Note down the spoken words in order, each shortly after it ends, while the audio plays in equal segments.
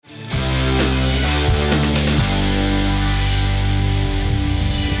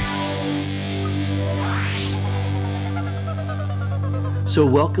So,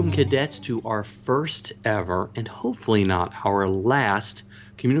 welcome, cadets, to our first ever, and hopefully not our last,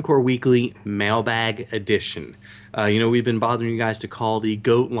 Communicore Weekly Mailbag Edition. We've been bothering you guys to call the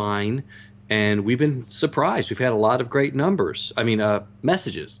GOAT line, and we've been surprised. We've had a lot of great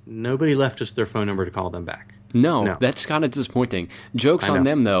messages. Nobody left us their phone number to call them back. No, that's kind of disappointing. Joke's on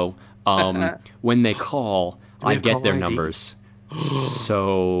them, though. When they call, I get their numbers.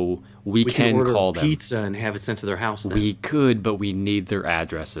 So we can order call them pizza and have it sent to their house then. We could, but we need their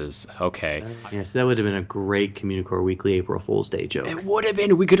addresses. Okay. Yes, that would have been a great Communicore Weekly April Fool's Day joke. It would have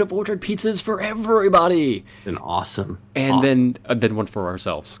been. We could have ordered pizzas for everybody. Been awesome. And then one for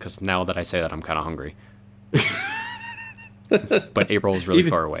ourselves, because now that I say that, I'm kind of hungry. But April is really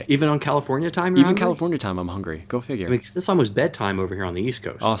far away. Even on California time, Even California time, I'm hungry. Go figure. I mean, it's almost bedtime over here on the East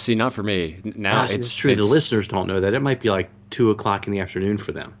Coast. Oh, see, not for me. Now it's true. The listeners don't know that. It might be like 2 o'clock in the afternoon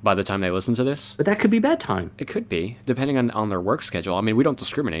for them. By the time they listen to this? But that could be bedtime. It could be, depending on their work schedule. I mean, we don't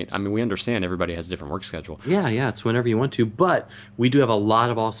discriminate. I mean, we understand everybody has a different work schedule. Yeah, it's whenever you want to. But we do have a lot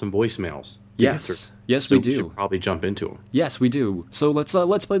of awesome voicemails. Yes, we do. We should probably jump into them. Yes, we do. So let's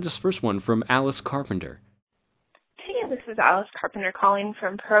play this first one from Alice Carpenter. Hey, this is Alice Carpenter calling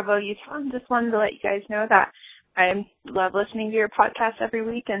from Provo, Utah. Just wanted to let you guys know that I love listening to your podcast every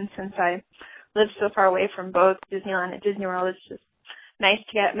week, and since I live so far away from both Disneyland and Disney World, it's just nice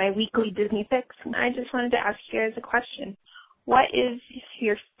to get my weekly Disney fix. And I just wanted to ask you guys a question. What is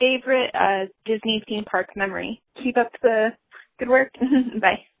your favorite Disney theme park memory? Keep up the good work.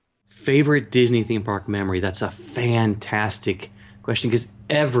 Bye. Favorite Disney theme park memory? That's a fantastic question, because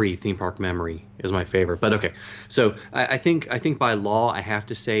every theme park memory is my favorite. But okay, so I think by law I have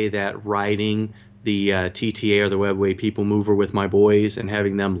to say that riding the TTA, or the Webway People Mover, with my boys and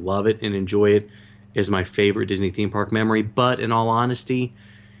having them love it and enjoy it is my favorite Disney theme park memory. But in all honesty,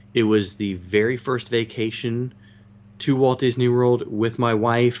 it was the very first vacation to Walt Disney World with my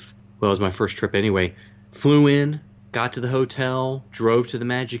wife. Well, it was my first trip anyway. Flew in, got to the hotel, drove to the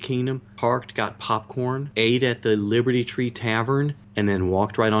Magic Kingdom, parked, got popcorn, ate at the Liberty Tree Tavern, and then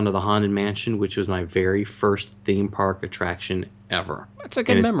walked right onto the Haunted Mansion, which was my very first theme park attraction ever. That's a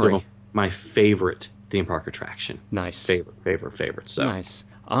good memory. It's still my favorite theme park attraction. Nice. Favorite. So nice.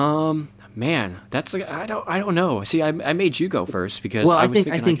 Man, that's I don't know. See, I made you go first because I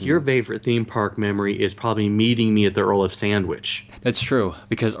think your favorite theme park memory is probably meeting me at the Earl of Sandwich. That's true,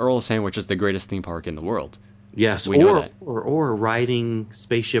 because Earl of Sandwich is the greatest theme park in the world. Yes, or riding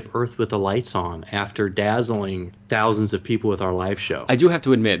Spaceship Earth with the lights on after dazzling thousands of people with our live show. I do have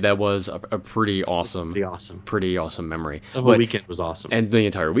to admit that was a pretty awesome memory. The whole weekend was awesome, and the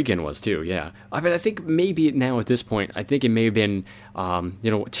entire weekend was too. Yeah, I think maybe now at this point, I think it may have been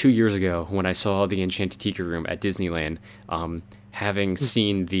 2 years ago when I saw the Enchanted Tiki Room at Disneyland. Having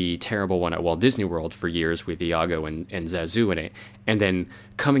seen the terrible one at Walt Disney World for years with Iago and Zazu in it, and then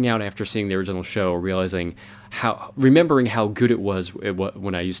coming out after seeing the original show, remembering how good it was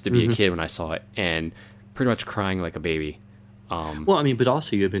when I used to be a kid when I saw it, and pretty much crying like a baby. But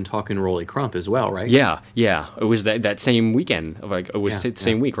also you had been talking Rolly Crump as well, right? Yeah. It was that same weekend.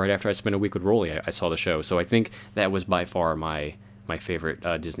 Same week, right after I spent a week with Rolly, I saw the show. So I think that was by far my favorite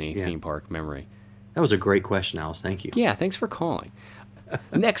Disney theme park memory. That was a great question, Alice. Thank you. Yeah, thanks for calling.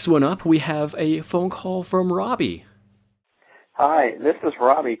 Next one up, we have a phone call from Robbie. Hi, this is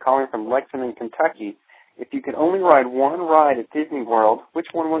Robbie calling from Lexington, Kentucky. If you could only ride one ride at Disney World, which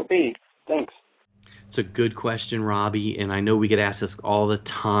one would it be? Thanks. It's a good question, Robbie, and I know we get asked this all the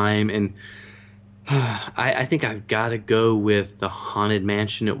time, and I think I've got to go with the Haunted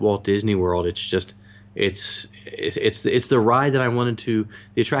Mansion at Walt Disney World. It's just... It's the ride that the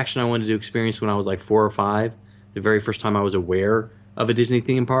attraction I wanted to experience when I was like 4 or 5, the very first time I was aware of a Disney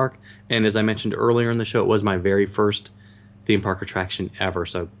theme park. And as I mentioned earlier in the show, it was my very first theme park attraction ever.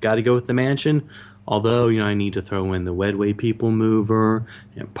 So got to go with the mansion. Although, I need to throw in the Wedway People Mover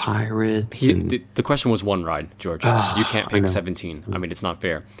and Pirates. The question was one ride, George. You can't pick 17. I mean, it's not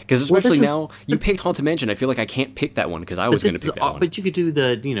fair. Because especially now, you picked Haunted Mansion. I feel like I can't pick that one because I was going to pick that one. But you could do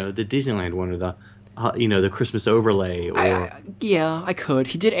the Disneyland one, or the Christmas overlay. I could.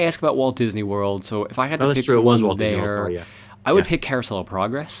 He did ask about Walt Disney World, so if I had to pick one Walt Disney World, I would pick Carousel of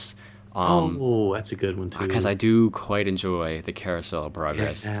Progress. That's a good one too. Because I do quite enjoy the Carousel of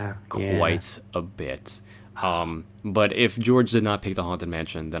Progress quite a bit. But if George did not pick the Haunted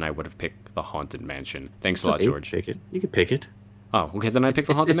Mansion, then I would have picked the Haunted Mansion. Thanks a lot, George. You could pick it. Oh, okay, then I picked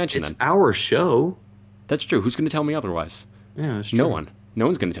the Haunted Mansion then. It's our show. That's true. Who's going to tell me otherwise? Yeah, that's true. No one. No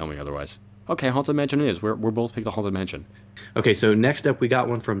one's going to tell me otherwise. Okay, Haunted Mansion it is. We're both picked the Haunted Mansion. Okay, so next up we got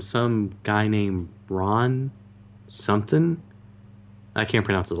one from some guy named Ron something. I can't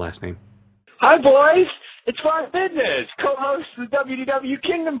pronounce his last name. Hi, boys. It's Ron Business, co-host of the WDW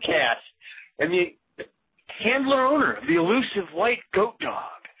Kingdom Cast, and the handler owner of the elusive white goat dog.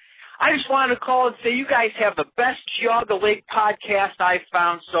 I just wanted to call and say you guys have the best Geauga Lake podcast I've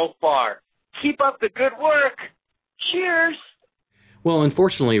found so far. Keep up the good work. Cheers. Well,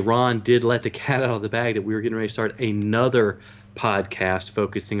 unfortunately, Ron did let the cat out of the bag that we were getting ready to start another podcast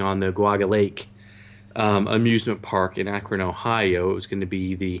focusing on the Geauga Lake amusement park in Akron, Ohio. It was going to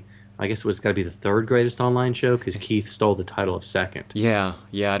be I guess it was got to be the third greatest online show because Keith stole the title of second. Yeah.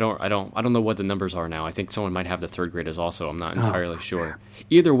 I don't know what the numbers are now. I think someone might have the third greatest also. I'm not entirely sure.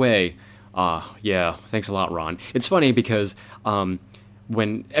 Either way, yeah. Thanks a lot, Ron. It's funny because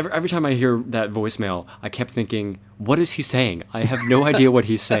when every time I hear that voicemail, I kept thinking, what is he saying? I have no idea what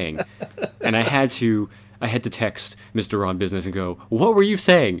he's saying, and I had to text Mr. Ron Business and go, what were you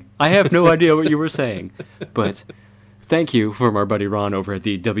saying? I have no idea what you were saying, but. Thank you from our buddy Ron over at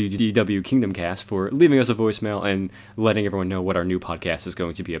the WDW Kingdom Cast for leaving us a voicemail and letting everyone know what our new podcast is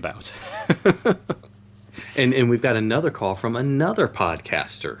going to be about. and we've got another call from another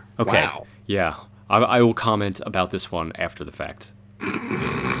podcaster. Okay. Wow. Yeah. I will comment about this one after the fact.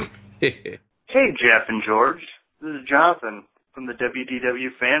 Hey, Jeff and George. This is Jonathan from the WDW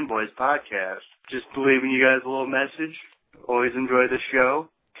Fanboys podcast. Just leaving you guys a little message. Always enjoy the show.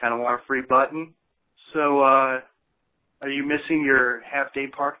 Kind of want a free button. So, are you missing your half-day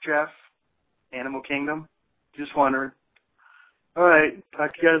park, Jeff? Animal Kingdom? Just wondering. All right.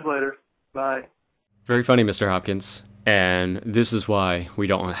 Talk to you guys later. Bye. Very funny, Mr. Hopkins. And this is why we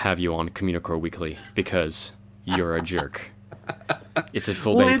don't have you on Communicore Weekly, because you're a jerk. It's a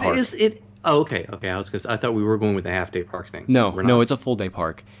full-day park. Oh, okay. I thought we were going with the half-day park thing. No, it's a full-day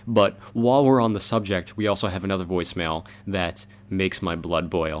park. But while we're on the subject, we also have another voicemail that makes my blood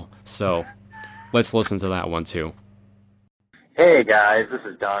boil. So let's listen to that one, too. Hey guys, this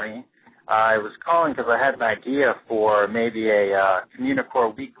is Donnie. I was calling because I had an idea for maybe a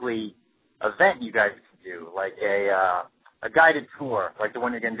Communicore Weekly event you guys could do, like a guided tour, like the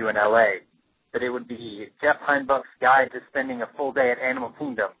one you're going to do in LA. But it would be Jeff Heinbuch's guide to spending a full day at Animal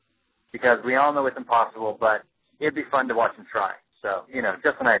Kingdom, because we all know it's impossible, but it'd be fun to watch him try. So,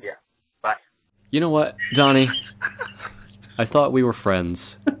 just an idea. Bye. You know what, Donnie? I thought we were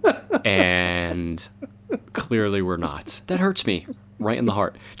friends, and clearly we're not. That hurts me right in the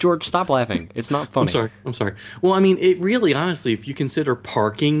heart. George, stop laughing. It's not funny. I'm sorry. Well, I mean, it really, honestly, if you consider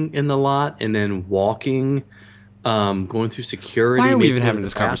parking in the lot and then walking, going through security. Why are we even having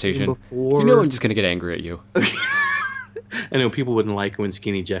this conversation? You know I'm just going to get angry at you. I know people wouldn't like when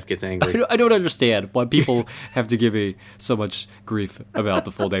Skinny Jeff gets angry. I don't understand why people have to give me so much grief about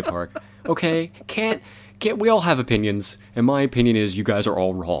the full day park. Okay? Can't we all have opinions? And my opinion is you guys are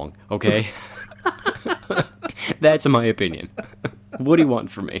all wrong, okay? That's my opinion. What do you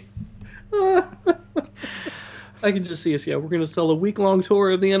want from me? I can just see us. Yeah, we're going to sell a week-long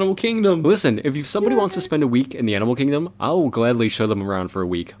tour of the Animal Kingdom. Listen, if somebody wants to spend a week in the Animal Kingdom, I will gladly show them around for a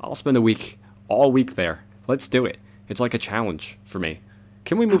week. I'll spend all week there. Let's do it. It's like a challenge for me.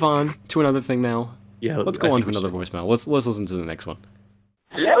 Can we move on to another thing now? Yeah, let's go on to another voicemail. Let's listen to the next one.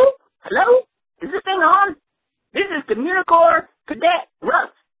 Hello? Is this thing on? This is Communicore Cadet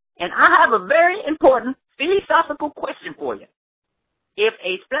Russ, and I have a very important philosophical question for you. If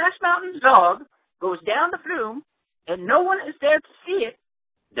a Splash Mountain dog goes down the flume and no one is there to see it,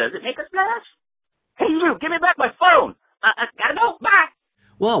 does it make a splash? Hey, you, give me back my phone. I gotta go. Bye.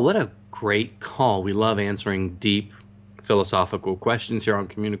 Well, what a great call. We love answering deep philosophical questions here on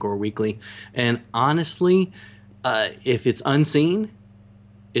Communicore Weekly. And honestly, if it's unseen,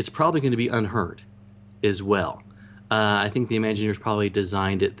 it's probably going to be unheard as well. I think the Imagineers probably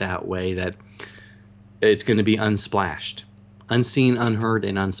designed it that way, that it's going to be unsplashed. Unseen, unheard,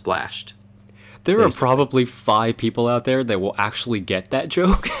 and unsplashed. There are probably 5 people out there that will actually get that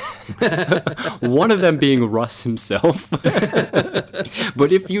joke. One of them being Russ himself.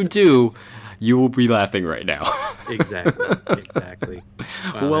 But if you do, you will be laughing right now. Exactly.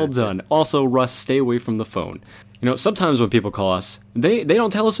 Wow, well done. Also, Russ, stay away from the phone. Sometimes when people call us, they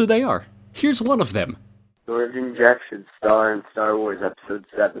don't tell us who they are. Here's one of them. George and Jeff should star in Star Wars Episode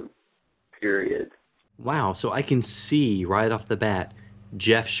 7. Period. Wow, so I can see right off the bat,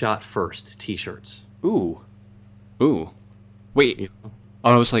 Jeff shot first t-shirts. Ooh. Wait.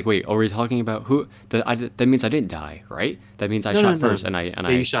 I was like, wait, are we talking about who? That means I didn't die, right? That means I shot first, and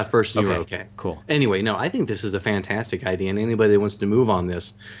you shot first, and you were okay. Cool. Anyway, no, I think this is a fantastic idea, and anybody that wants to move on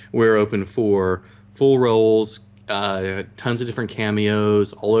this, we're open for full roles, tons of different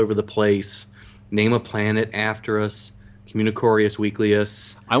cameos all over the place. Name a planet after us. Communicorius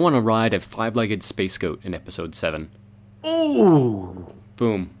Weeklius. I want to ride a 5-legged space goat in Episode 7. Ooh!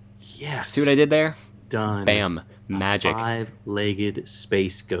 Boom. Yes. See what I did there? Done. Bam. Magic. Five-legged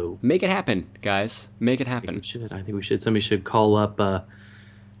space go. Make it happen, guys. Make it I happen. think we should. Somebody should call up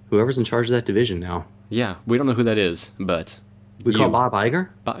whoever's in charge of that division now. Yeah, we don't know who that is, but We call Bob Iger?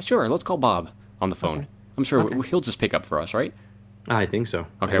 Sure, let's call Bob on the phone. Okay. I'm sure he'll just pick up for us, right? I think so.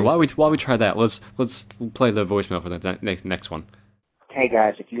 Okay, while we try that, let's play the voicemail for the next one. Hey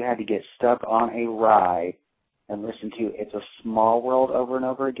guys, if you had to get stuck on a ride and listen to It's a Small World over and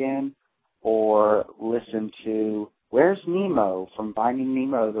over again, or listen to Where's Nemo from Finding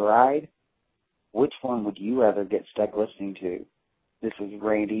Nemo the ride, which one would you rather get stuck listening to? This is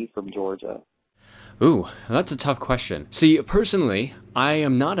Randy from Georgia. Ooh, that's a tough question. See, personally, I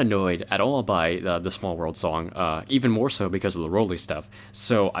am not annoyed at all by the Small World song, even more so because of the Rolly stuff.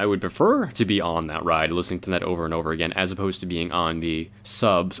 So I would prefer to be on that ride, listening to that over and over again, as opposed to being on the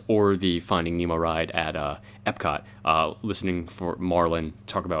Subs or the Finding Nemo ride at Epcot, listening for Marlin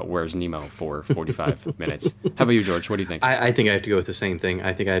talk about Where's Nemo for 45 minutes. How about you, George? What do you think? I think I have to go with the same thing.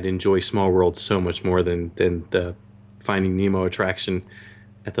 I think I'd enjoy Small World so much more than the Finding Nemo attraction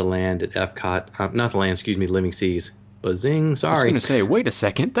at the land at Epcot. Not the land, excuse me, Living Seas. Bazing, sorry. I was going to say, wait a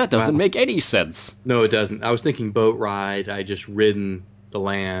second, that doesn't make any sense. No, it doesn't. I was thinking boat ride. I just ridden the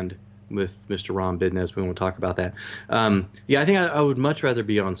land with Mr. Ron Bidness. We won't talk about that. Yeah, I think I would much rather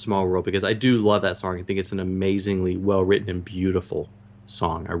be on Small World because I do love that song. I think it's an amazingly well-written and beautiful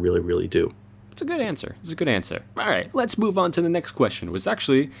song. I really, really do. It's a good answer. It's a good answer. All right, let's move on to the next question, which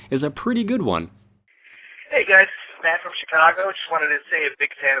actually is a pretty good one. Hey, guys. Matt from Chicago. Just wanted to say a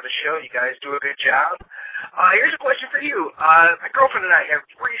big fan of the show. You guys do a good job. Here's a question for you. My girlfriend and I have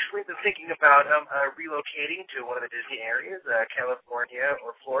recently been thinking about relocating to one of the Disney areas, California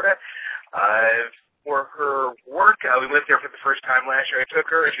or Florida. For her work, we went there for the first time last year. I took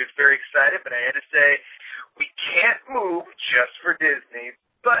her, and she was very excited, but I had to say, we can't move just for Disney.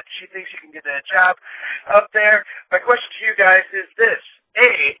 But she thinks she can get a job up there. My question to you guys is this.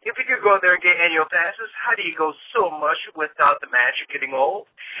 A, if you could go there and get annual passes, how do you go so much without the magic getting old?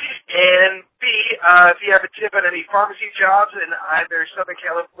 And B, if you have a tip on any pharmacy jobs in either Southern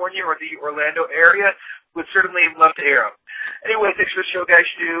California or the Orlando area, would certainly love to hear them. Anyway, thanks for the show, guys.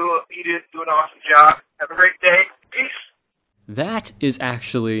 You do an awesome job. Have a great day. Peace. That is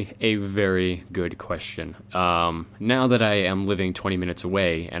actually a very good question. Now that I am living 20 minutes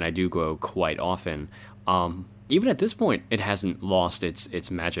away, and I do go quite often, even at this point, it hasn't lost its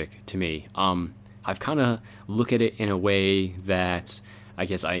magic to me. I've kind of looked at it in a way that I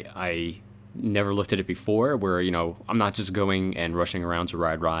guess I never looked at it before, where, you know, I'm not just going and rushing around to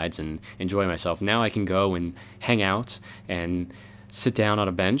ride rides and enjoy myself. Now I can go and hang out and sit down on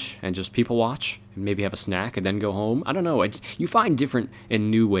a bench and just people watch and maybe have a snack and then go home. I don't know. You find different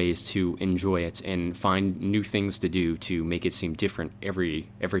and new ways to enjoy it and find new things to do to make it seem different every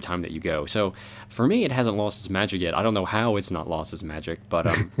time that you go. So for me, it hasn't lost its magic yet. I don't know how it's not lost its magic, but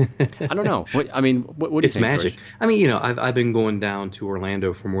I don't know. What do you think? It's magic. George? I mean, you know, I've been going down to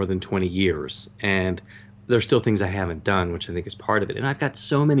Orlando for more than 20 years, and there's still things I haven't done, which I think is part of it. And I've got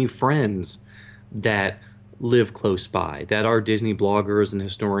so many friends that live close by, that are Disney bloggers and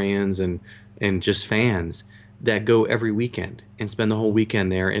historians and just fans that go every weekend and spend the whole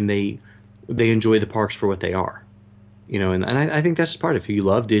weekend there, and they enjoy the parks for what they are, you know. And I think that's part of it. If you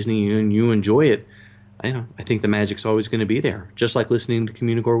love Disney and you enjoy it, I think the magic's always going to be there, just like listening to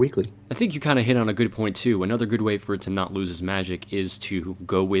Communicore Weekly. I think you kind of hit on a good point, too. Another good way for it to not lose its magic is to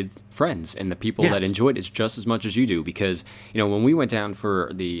go with friends and the people that enjoy it just as much as you do. Because, you know, when we went down for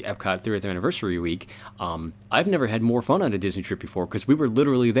the Epcot 30th Anniversary Week, I've never had more fun on a Disney trip before because we were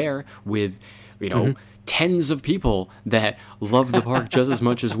literally there with, you know, tens of people that love the park just as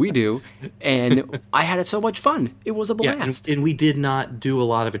much as we do, and I had it so much fun. It was a blast. Yeah, and we did not do a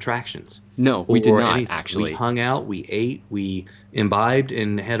lot of attractions. No, we did not, anything. actually. We hung out, we ate, we imbibed,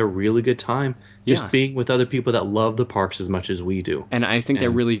 and had a really good time just being with other people that love the parks as much as we do. And I think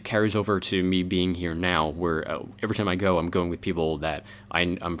that really carries over to me being here now, where every time I go, I'm going with people that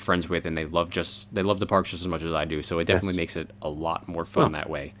I'm friends with, and they love the parks just as much as I do, so it definitely makes it a lot more fun that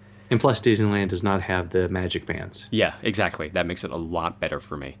way. And plus, Disneyland does not have the magic bands. Yeah, exactly. That makes it a lot better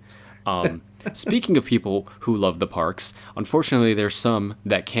for me. Speaking of people who love the parks, unfortunately, there's some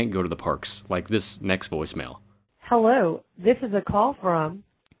that can't go to the parks, like this next voicemail. Hello, this is a call from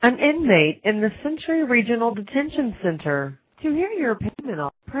an inmate in the Century Regional Detention Center. To hear your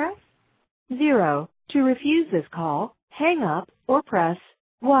payment, press 0. To refuse this call, hang up or press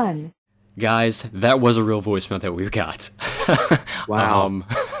 1. Guys, that was a real voicemail that we got. Wow.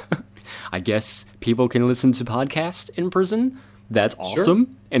 I guess people can listen to podcasts in prison. That's awesome.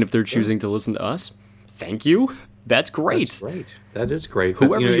 Sure. And if they're choosing to listen to us, thank you. That's great. That's great. That is great.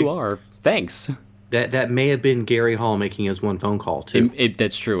 Whoever you are, thanks. That may have been Gary Hall making his one phone call too.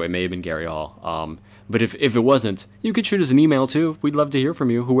 That's true. It may have been Gary Hall. But if it wasn't, you could shoot us an email too. We'd love to hear from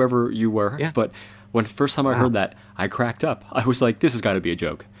you, whoever you were. Yeah. But when first time I heard that, I cracked up. I was like, "This has got to be a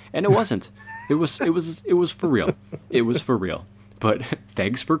joke," and it wasn't. It was for real. It was for real. But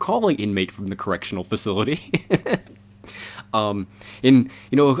thanks for calling, inmate from the correctional facility. A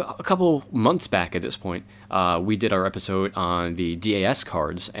couple months back at this point, we did our episode on the DAS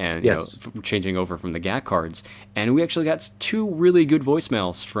cards and changing over from the GAC cards, and we actually got 2 really good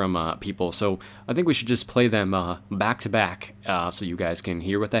voicemails from people. So I think we should just play them back to back, so you guys can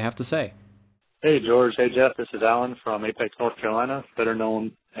hear what they have to say. Hey George, hey Jeff, this is Alan from Apex, North Carolina, better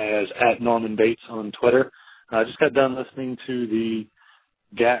known as @NormanBates on Twitter. I just got done listening to the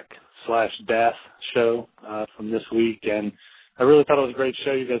GAC/DAS show from this week, and I really thought it was a great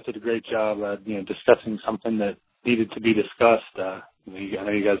show. You guys did a great job, discussing something that needed to be discussed. I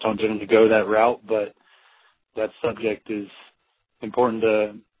know you guys don't generally go that route, but that subject is important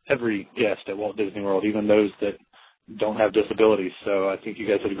to every guest at Walt Disney World, even those that don't have disabilities. So I think you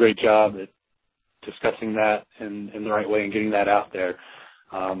guys did a great job at discussing that in the right way and getting that out there.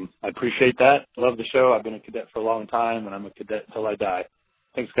 I appreciate that. Love the show. I've been a cadet for a long time, and I'm a cadet until I die.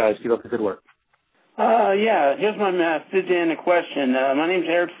 Thanks, guys. Keep up the good work. Here's my message and a question. My name's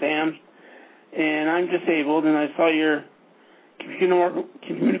Eric Sams, and I'm disabled, and I saw your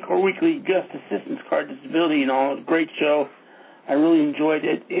Communicore Weekly Guest Assistance Card Disability and all. Great show. I really enjoyed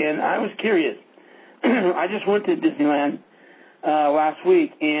it, and I was curious. I just went to Disneyland last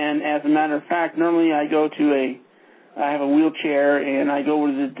week, and as a matter of fact, normally I have a wheelchair, and I go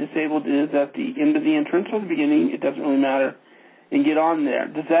where the disabled is at the end of the entrance or the beginning, it doesn't really matter, and get on there.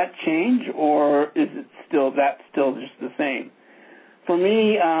 Does that change, or is it still just the same? For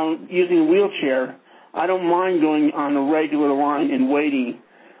me, using a wheelchair, I don't mind going on a regular line and waiting.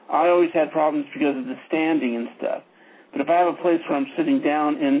 I always had problems because of the standing and stuff. But if I have a place where I'm sitting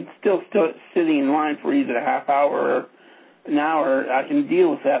down and still sitting in line for either a half hour or an hour, I can deal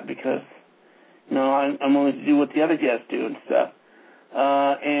with that because, I'm willing to do what the other guests do and stuff.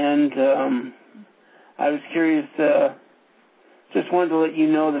 I was curious, just wanted to let you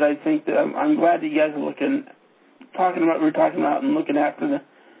know that I think that I'm glad that you guys are talking about and looking after the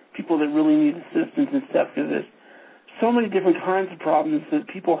people that really need assistance and stuff, because there's so many different kinds of problems that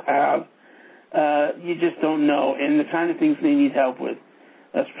people have, you just don't know, and the kind of things they need help with.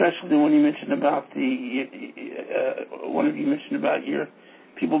 Especially when you mentioned about one of you mentioned about your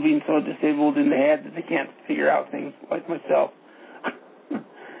people being so disabled in the head that they can't figure out things, like myself.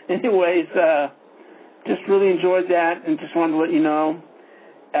 Anyways, just really enjoyed that, and just wanted to let you know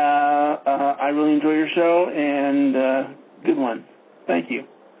I really enjoy your show, and good one. Thank you.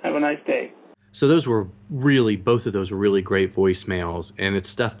 Have a nice day. So both of those were really great voicemails, and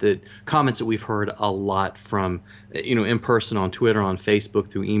it's comments that we've heard a lot from, in person, on Twitter, on Facebook,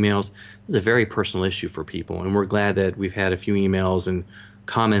 through emails. It's a very personal issue for people, and we're glad that we've had a few emails and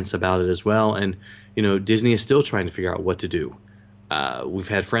comments about it as well. And, Disney is still trying to figure out what to do. We've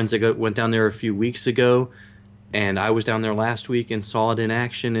had friends that went down there a few weeks ago, and I was down there last week and saw it in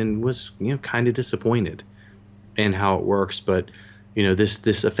action and was, kind of disappointed in how it works. But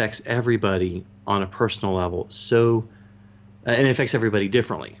this affects everybody on a personal level. So, and it affects everybody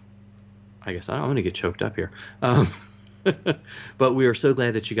differently. I guess I'm going to get choked up here. But we are so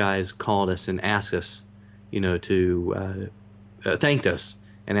glad that you guys called us and asked us, thanked us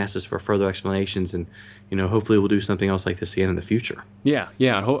and asked us for further explanations. And, hopefully we'll do something else like this again in the future. Yeah.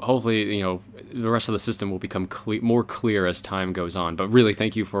 Hopefully, the rest of the system will become more clear as time goes on. But really,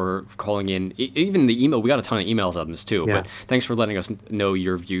 thank you for calling in. Even the email, we got a ton of emails on this too. Yeah. But thanks for letting us know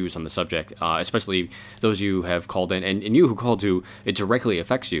your views on the subject, especially those you have called in and you who called who it directly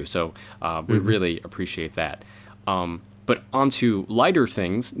affects you. So we really appreciate that. But on to lighter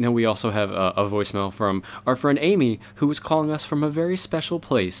things. Now we also have a voicemail from our friend Amy, who is calling us from a very special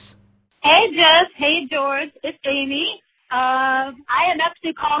place. Hey, Jeff. Hey, George. It's Amy. I am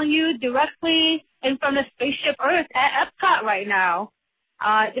actually calling you directly in from the Spaceship Earth at Epcot right now.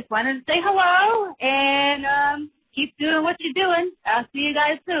 Just wanted to say hello and keep doing what you're doing. I'll see you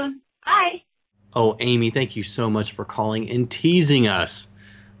guys soon. Bye. Oh, Amy, thank you so much for calling and teasing us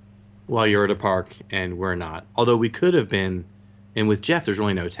while you're at a park and we're not. Although we could have been, and with Jeff, there's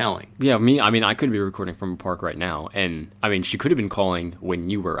really no telling. Yeah, I could be recording from a park right now, and she could have been calling when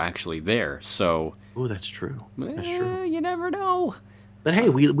you were actually there. So, oh, that's true. That's true. You never know. But hey,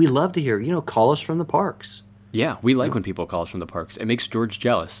 we love to hear. Call us from the parks. Yeah, we like when people call us from the parks. It makes George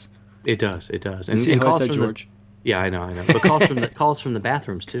jealous. It does. And see how I said George? Yeah, I know. But call us from the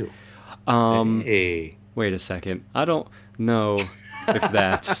bathrooms too. Hey, wait a second. I don't know. if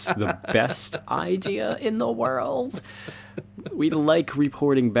that's the best idea in the world. We like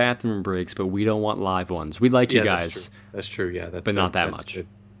reporting bathroom breaks, but we don't want live ones. We like you guys. That's true. Yeah, but not that much. Good.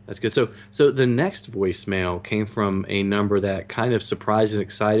 That's good. So the next voicemail came from a number that kind of surprised and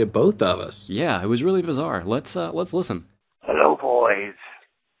excited both of us. Yeah, it was really bizarre. Let's listen. Hello, boys.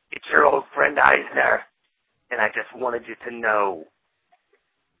 It's your old friend Eisner, and I just wanted you to know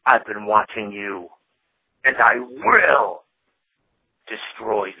I've been watching you, and I will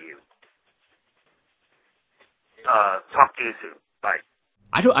destroy you. Talk to you soon. Bye.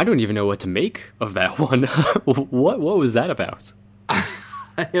 I don't even know what to make of that one. What was that about?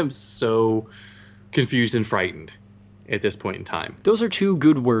 I am so confused and frightened at this point in time. Those are two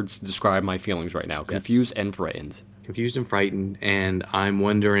good words to describe my feelings right now. Confused and frightened. Confused and frightened, and I'm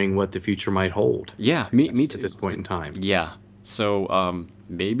wondering what the future might hold. Yeah, me too. At this point in time. Yeah. So,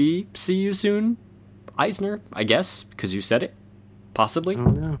 maybe see you soon, Eisner, I guess, because you said it. Possibly?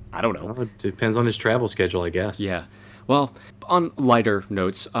 I don't know. Well, it depends on his travel schedule, I guess. Yeah. Well, on lighter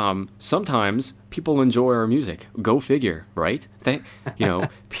notes, sometimes people enjoy our music. Go figure, right?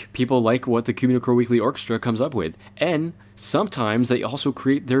 People like what the Communicore Weekly Orchestra comes up with. And sometimes they also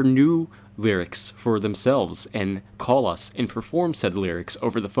create their new lyrics for themselves and call us and perform said lyrics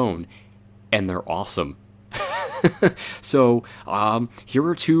over the phone. And they're awesome. So, here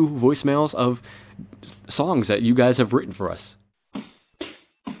are two voicemails of songs that you guys have written for us.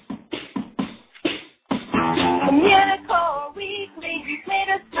 Communicore Weekly, you've made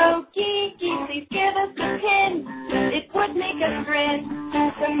us so geeky. Please give us a pin, it would make us grin.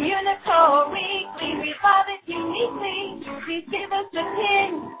 Communicore Weekly, we love it uniquely. Please give us a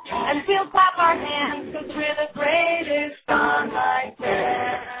pin, and we'll clap our hands, because we're the greatest online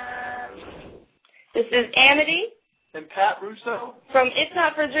fans. This is Amity. And Pat Russo. From It's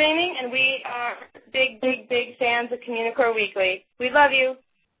Not for Dreaming, and we are big fans of Communicore Weekly. We love you.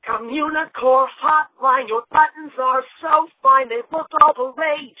 Communicore Hotline, your buttons are so fine, they look all the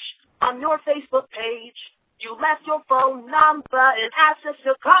rage on your Facebook page. You left your phone number and asked us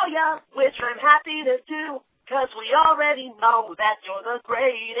to call ya, which I'm happy to do, cause we already know that you're the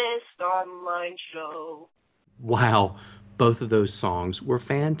greatest online show. Wow. Both of those songs were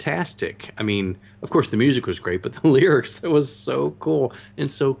fantastic. I mean, of course, the music was great, but the lyrics, that was so cool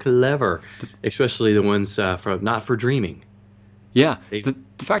and so clever, especially the ones from Not for Dreaming. Yeah, the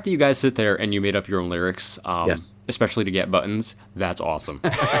fact that you guys sit there and you made up your own lyrics, especially to get buttons, that's awesome.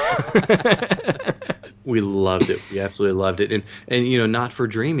 We loved it. We absolutely loved it. And Not for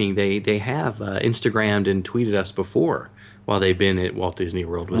Dreaming, they have Instagrammed and tweeted us before while they've been at Walt Disney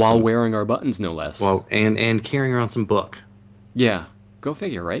World. While wearing our buttons, no less. Well, and carrying around some book. Yeah, go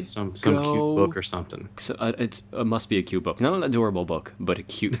figure, right? Some cute book or something. So, it must be a cute book. Not an adorable book, but a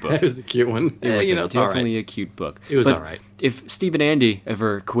cute book. It was a cute one. It was it's definitely a cute book. It was all right. If Steve and Andy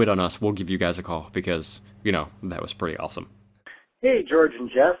ever quit on us, we'll give you guys a call because, that was pretty awesome. Hey, George and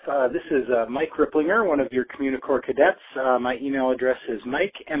Jeff. This is Mike Ripplinger, one of your Communicore cadets. My email address is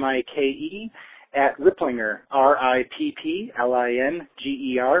Mike, M-I-K-E, at Ripplinger,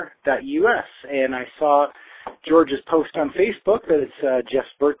 RIPPLINGER.US. And I saw George's post on Facebook that it's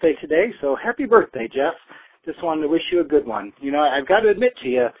Jeff's birthday today, so happy birthday, Jeff. Just wanted to wish you a good one. I've got to admit to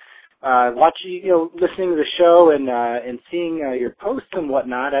you, watching, listening to the show and seeing your posts and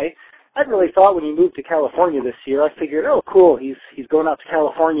whatnot, I'd really thought when he moved to California this year, I figured, oh, cool, he's going out to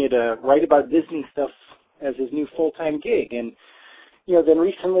California to write about Disney stuff as his new full-time gig. And, then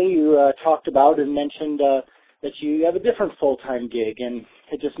recently you talked about and mentioned that you have a different full-time gig, and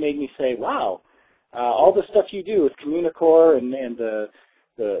it just made me say, wow, all the stuff you do with Communicore and the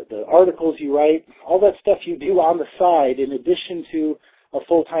articles you write, all that stuff you do on the side in addition to a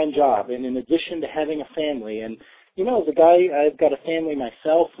full-time job and in addition to having a family. And, as a guy, I've got a family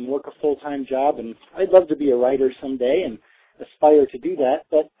myself and work a full-time job, and I'd love to be a writer someday and aspire to do that.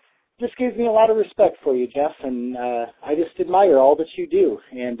 But this gives me a lot of respect for you, Jeff, and I just admire all that you do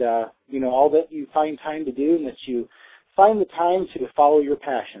and, all that you find time to do and that you find the time to follow your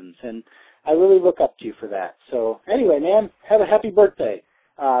passions. And I really look up to you for that. So anyway, man, have a happy birthday.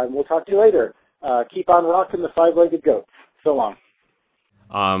 We'll talk to you later. Keep on rocking the five-legged goat. So long.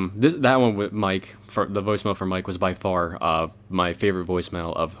 That one with Mike, for the voicemail from Mike was by far my favorite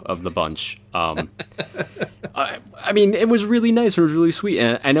voicemail of the bunch. I mean, it was really nice. It was really sweet.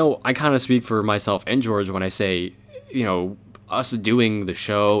 And I know I kind of speak for myself and George when I say, us doing the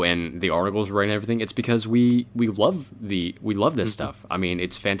show and the articles we're writing and everything. It's because we love this stuff. I mean,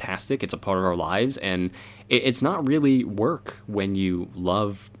 it's fantastic. It's a part of our lives, and it's not really work when you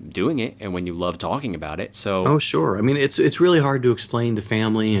love doing it and when you love talking about it. So oh sure, I mean it's really hard to explain to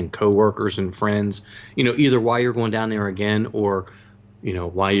family and coworkers and friends, either why you're going down there again or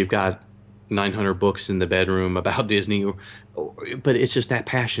why you've got 900 books in the bedroom about Disney, but it's just that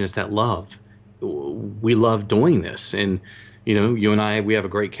passion, it's that love. We love doing this, and you and I, we have a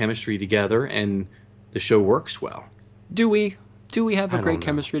great chemistry together, and the show works well. Do we have a great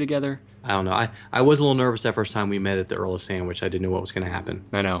chemistry together? I don't know. I was a little nervous that first time we met at the Earl of Sandwich. I didn't know what was going to happen.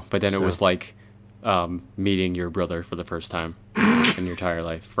 I know, but then it was like meeting your brother for the first time in your entire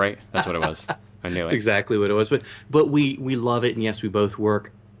life, right? That's what it was. I knew That's it. exactly what it was. But we love it, and yes, we both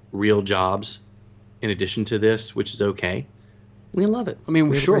work real jobs in addition to this, which is okay. We love it. I mean,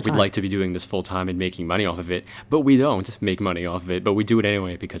 We have a sure, great we'd time. like to be doing this full time and making money off of it, but we don't make money off of it, but we do it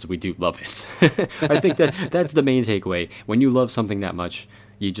anyway because we do love it. I think that's the main takeaway. When you love something that much,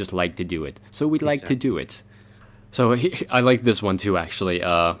 you just like to do it. So we like to do it. So I like this one too, actually.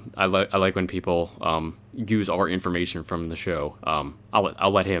 I like when people use our information from the show.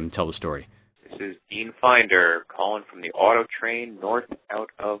 I'll let him tell the story. This is Dean Finder calling from the auto train north out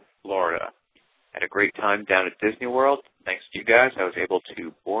of Florida. Had a great time down at Disney World. Thanks to you guys, I was able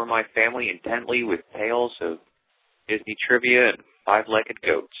to bore my family intently with tales of Disney trivia and five-legged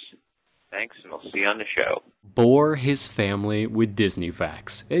goats. Thanks, and we'll see you on the show. Bore his family with Disney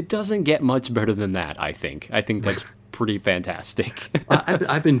facts. It doesn't get much better than that, I think. I think that's pretty fantastic.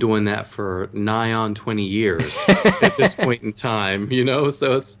 I've been doing that for nigh on 20 years at this point in time,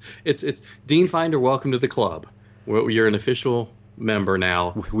 so it's Dean Finder, welcome to the club. You're an official member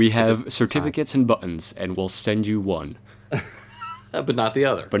now. We have certificates and buttons, and we'll send you one. But not the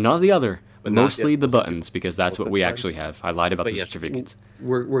other. But mostly the buttons, because that's what we actually have. I lied about the certificates.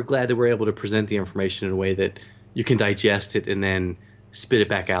 We're glad that we're able to present the information in a way that you can digest it and then spit it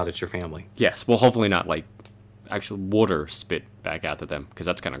back out at your family. Yes, well, hopefully not like actual water spit back out at them, because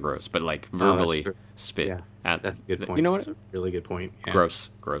that's kind of gross. But like verbally spit out. That's a good point. You know what? That's a really good point. Yeah. Gross.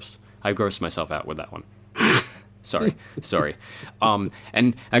 I grossed myself out with that one. Sorry.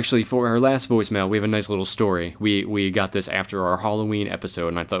 And actually, for our last voicemail, we have a nice little story. We got this after our Halloween episode,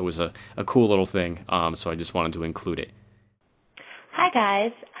 and I thought it was a cool little thing, so I just wanted to include it. Hi,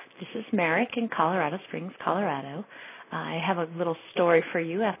 guys. This is Merrick in Colorado Springs, Colorado. I have a little story for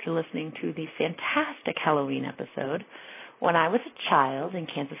you after listening to the fantastic Halloween episode. When I was a child in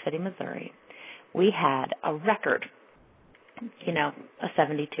Kansas City, Missouri, we had a record, a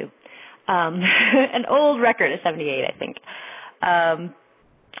 72. An old record, a 78, I think,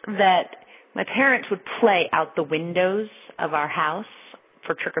 that my parents would play out the windows of our house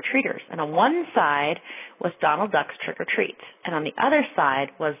for trick-or-treaters. And on one side was Donald Duck's Trick or Treat, and on the other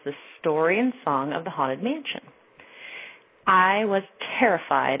side was the story and song of the Haunted Mansion. I was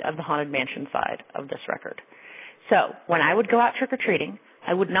terrified of the Haunted Mansion side of this record. So when I would go out trick-or-treating,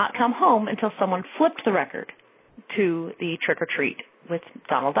 I would not come home until someone flipped the record to the Trick or Treat with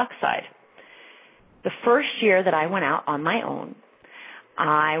Donald Duck's side. The first year that I went out on my own,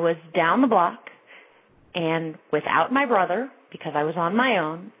 I was down the block and without my brother, because I was on my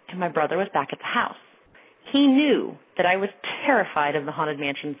own, and my brother was back at the house. He knew that I was terrified of the Haunted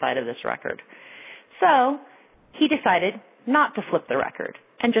Mansion side of this record. So he decided not to flip the record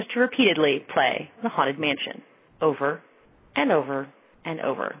and just to repeatedly play the Haunted Mansion over and over and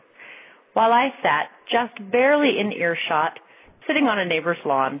over, while I sat just barely in earshot, sitting on a neighbor's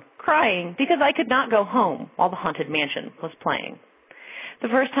lawn, crying because I could not go home while the Haunted Mansion was playing. The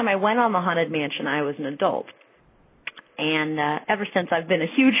first time I went on the Haunted Mansion, I was an adult. And ever since, I've been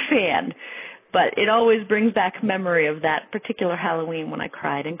a huge fan. But it always brings back memory of that particular Halloween when I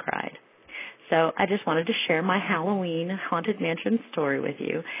cried and cried. So I just wanted to share my Halloween Haunted Mansion story with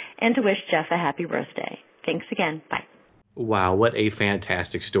you and to wish Jeff a happy birthday. Thanks again. Bye. Wow, what a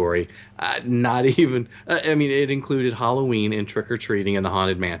fantastic story. It included Halloween and trick-or-treating in the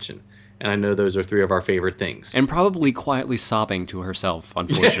Haunted Mansion. And I know those are three of our favorite things. And probably quietly sobbing to herself,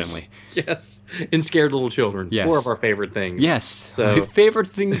 unfortunately. Yes. And scared little children. Yes. Four of our favorite things. Yes. So, My favorite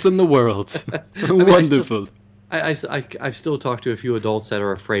things in the world. Wonderful. I've still talked to a few adults that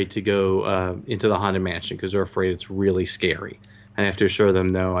are afraid to go into the Haunted Mansion because they're afraid it's really scary. And I have to assure them,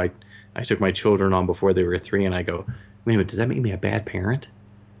 no, I took my children on before they were 3, and I go, wait a minute, does that make me a bad parent?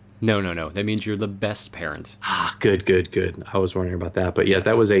 No. That means you're the best parent. Ah, good. I was wondering about that. But yeah,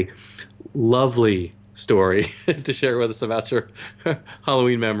 that was a lovely story to share with us about your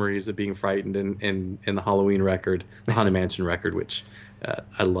Halloween memories of being frightened in the Halloween record, the Haunted Mansion record, which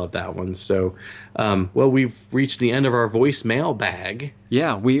I love that one. So, we've reached the end of our voicemail bag.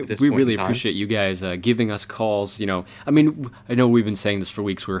 Yeah, we really appreciate you guys giving us calls. I know we've been saying this for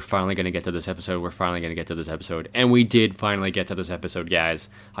weeks. We're finally going to get to this episode. And we did finally get to this episode, guys.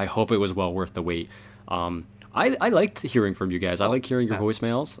 I hope it was well worth the wait. I liked hearing from you guys. I like hearing your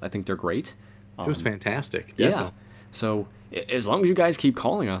voicemails. I think they're great. It was fantastic. Yeah. Definitely. So as long as you guys keep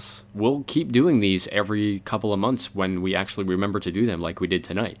calling us, we'll keep doing these every couple of months when we actually remember to do them, like we did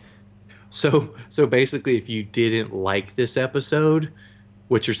tonight. So basically, if you didn't like this episode,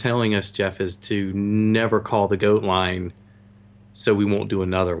 what you're telling us, Jeff, is to never call the goat line, so we won't do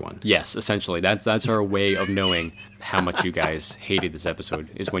another one. Yes, essentially. That's our way of knowing how much you guys hated this episode,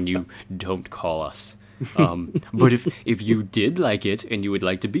 is when you don't call us. But if you did like it and you would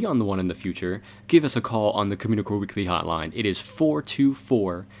like to be on the one in the future, give us a call on the Communicore Weekly Hotline. It is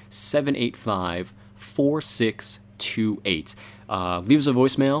 424-785-4628. Leave us a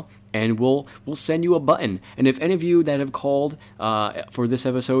voicemail, and we'll send you a button. And if any of you that have called for this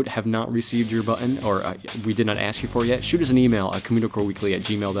episode have not received your button, or we did not ask you for it yet, shoot us an email at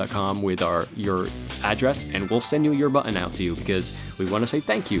communicoreweekly@gmail.com with your address, and we'll send you your button out to you, because we want to say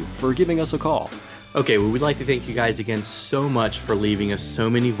thank you for giving us a call. Okay, well, we'd like to thank you guys again so much for leaving us so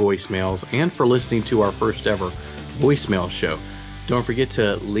many voicemails and for listening to our first ever voicemail show. Don't forget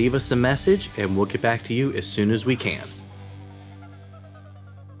to leave us a message, and we'll get back to you as soon as we can.